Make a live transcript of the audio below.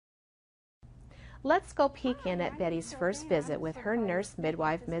Let's go peek in at Betty's first visit with her nurse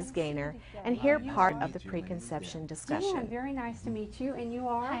midwife, Ms. Gaynor, and hear part of the preconception discussion. Dan, very nice to meet you. And you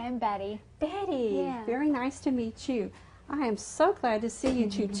are? Hi, I'm Betty. Betty. Yeah. Very nice to meet you. I am so glad to see you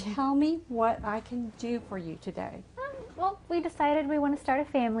two. Tell me what I can do for you today. Well, we decided we want to start a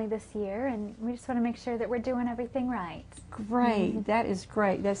family this year, and we just want to make sure that we're doing everything right. Great. That is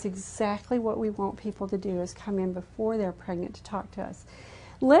great. That's exactly what we want people to do, is come in before they're pregnant to talk to us.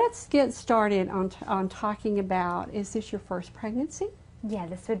 Let's get started on talking about, is this your first pregnancy? Yeah,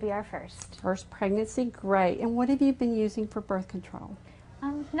 this would be our first. First pregnancy, great. And what have you been using for birth control?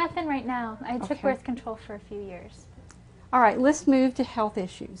 Nothing right now. I took Okay. birth control for a few years. All right, let's move to health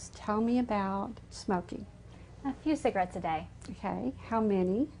issues. Tell me about smoking. A few cigarettes a day. Okay, how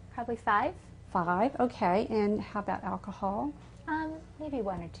many? Probably 5. 5, okay. And how about alcohol? Maybe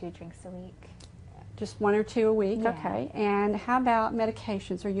 1 or 2 drinks a week. Just 1 or 2 a week, Yeah. okay. And how about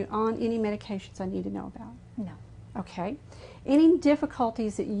medications? Are you on any medications I need to know about? No. Okay. Any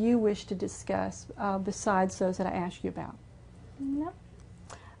difficulties that you wish to discuss besides those that I asked you about? Nope.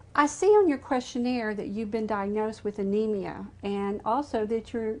 I see on your questionnaire that you've been diagnosed with anemia, and also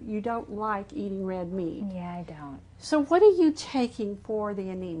that you don't like eating red meat. Yeah, I don't. So what are you taking for the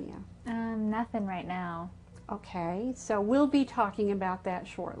anemia? Nothing right now. Okay, so we'll be talking about that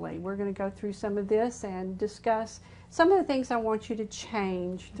shortly. We're going to go through some of this and discuss some of the things I want you to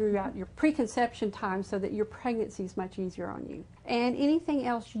change throughout your preconception time so that your pregnancy is much easier on you. And anything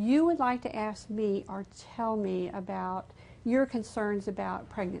else you would like to ask me or tell me about your concerns about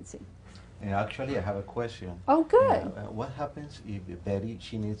pregnancy? Actually, I have a question. Oh, good. What happens if Betty,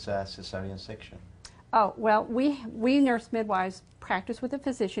 she needs a cesarean section? Oh, well, we nurse midwives practice with a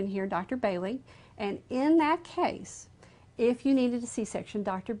physician here, Dr. Bailey, and in that case, if you needed a C-section,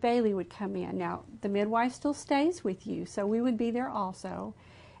 Dr. Bailey would come in. Now, the midwife still stays with you, so we would be there also.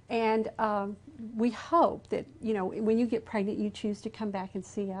 And we hope that, you know, when you get pregnant, you choose to come back and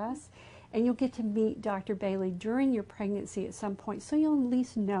see us, and you'll get to meet Dr. Bailey during your pregnancy at some point, so you'll at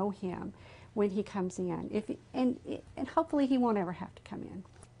least know him when he comes in. And hopefully he won't ever have to come in.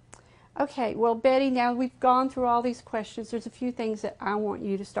 Okay, well, Betty, now we've gone through all these questions. There's a few things that I want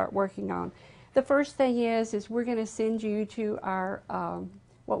you to start working on. The first thing is we're going to send you to our,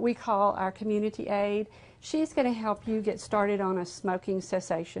 what we call our community aide. She's going to help you get started on a smoking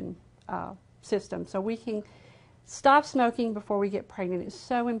cessation system, so we can stop smoking before we get pregnant. It's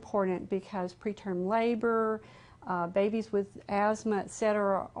so important because preterm labor, babies with asthma,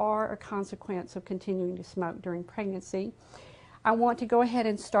 etc., are a consequence of continuing to smoke during pregnancy. I want to go ahead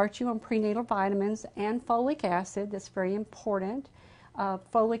and start you on prenatal vitamins and folic acid. That's very important.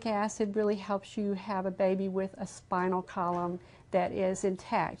 Folic acid really helps you have a baby with a spinal column that is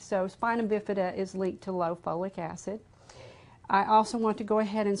intact. So spina bifida is linked to low folic acid. I also want to go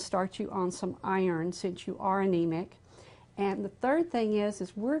ahead and start you on some iron since you are anemic. And the third thing is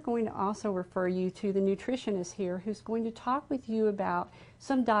we're going to also refer you to the nutritionist here who's going to talk with you about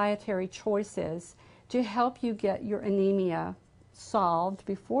some dietary choices to help you get your anemia solved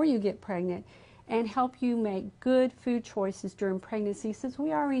before you get pregnant and help you make good food choices during pregnancy, since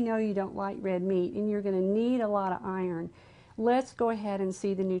we already know you don't like red meat and you're going to need a lot of iron. Let's go ahead and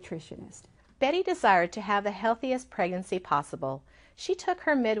see the nutritionist. Betty desired to have the healthiest pregnancy possible. She took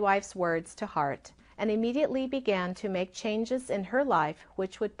her midwife's words to heart and immediately began to make changes in her life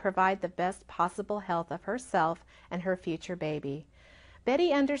which would provide the best possible health of herself and her future baby.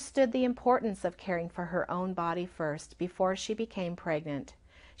 Betty understood the importance of caring for her own body first before she became pregnant.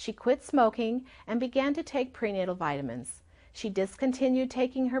 She quit smoking and began to take prenatal vitamins. She discontinued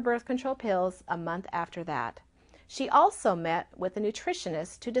taking her birth control pills a month after that. She also met with a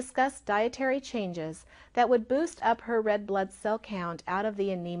nutritionist to discuss dietary changes that would boost up her red blood cell count out of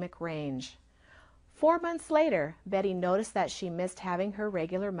the anemic range. 4 months later, Betty noticed that she missed having her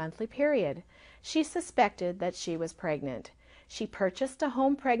regular monthly period. She suspected that she was pregnant. She purchased a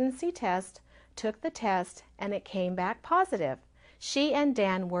home pregnancy test, took the test, and it came back positive. She and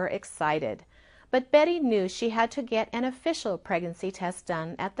Dan were excited, but Betty knew she had to get an official pregnancy test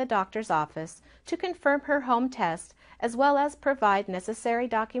done at the doctor's office to confirm her home test, as well as provide necessary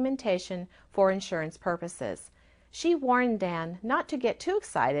documentation for insurance purposes. She warned Dan not to get too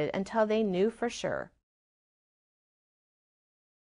excited until they knew for sure.